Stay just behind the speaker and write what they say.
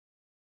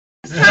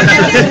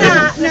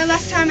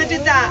Last time I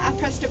did that, I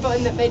pressed a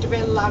button that made a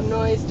really loud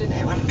noise, didn't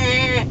it? It went,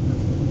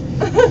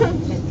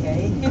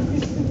 Okay.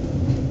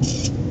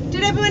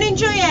 Did everyone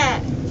enjoy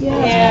it?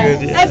 Yeah.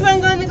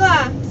 Everyone go in the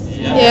glass?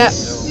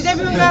 Yes. Did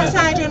everyone go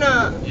outside or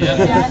not?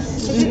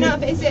 Yes. Is it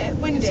not? Is it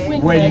windy?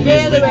 Windy.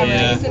 Really windy,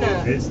 Yeah. isn't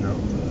it? It's not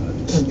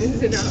bad.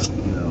 Is it not?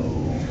 No.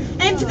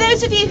 And for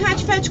those of you who had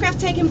your photograph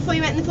taken before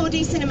you went in the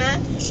 4D cinema,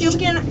 you'll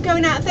be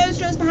going out those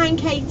doors behind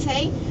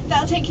Katie.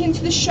 That'll take you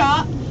into the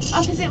shop.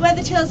 Opposite where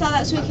the tills are,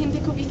 that's where you can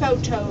pick up your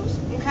photos.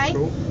 Okay?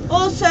 Cool.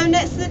 Also,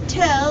 next to the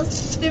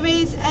tills, there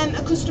is a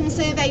customer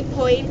survey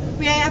point.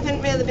 We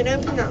haven't really been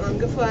open that long,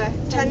 have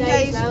we? 10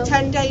 days now.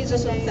 10 days or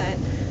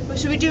something.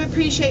 So we do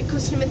appreciate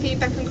customer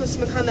feedback and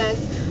customer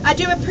comments. I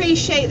do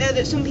appreciate though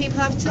that some people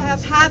have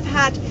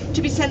had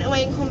to be sent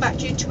away and come back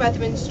due to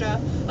weather and stuff.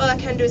 All I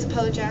can do is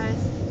apologise.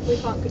 We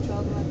can't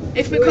control the weather.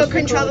 If we could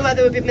control the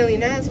weather, we'd be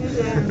millionaires,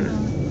 wouldn't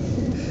we?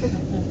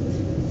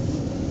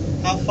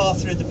 How far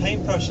through the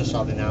paint process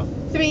are they now?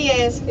 3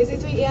 years. Is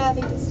it 3? Yeah, I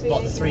think it's 3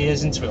 What, years. the 3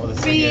 years into it or the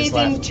 3 3 years years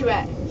left? into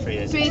it. 3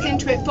 years. 3 years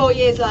into it, 4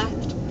 years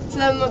left. So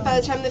then by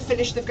the time they've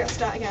finished, they've got to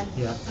start again.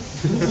 Yeah.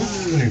 We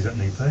need that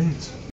new paint.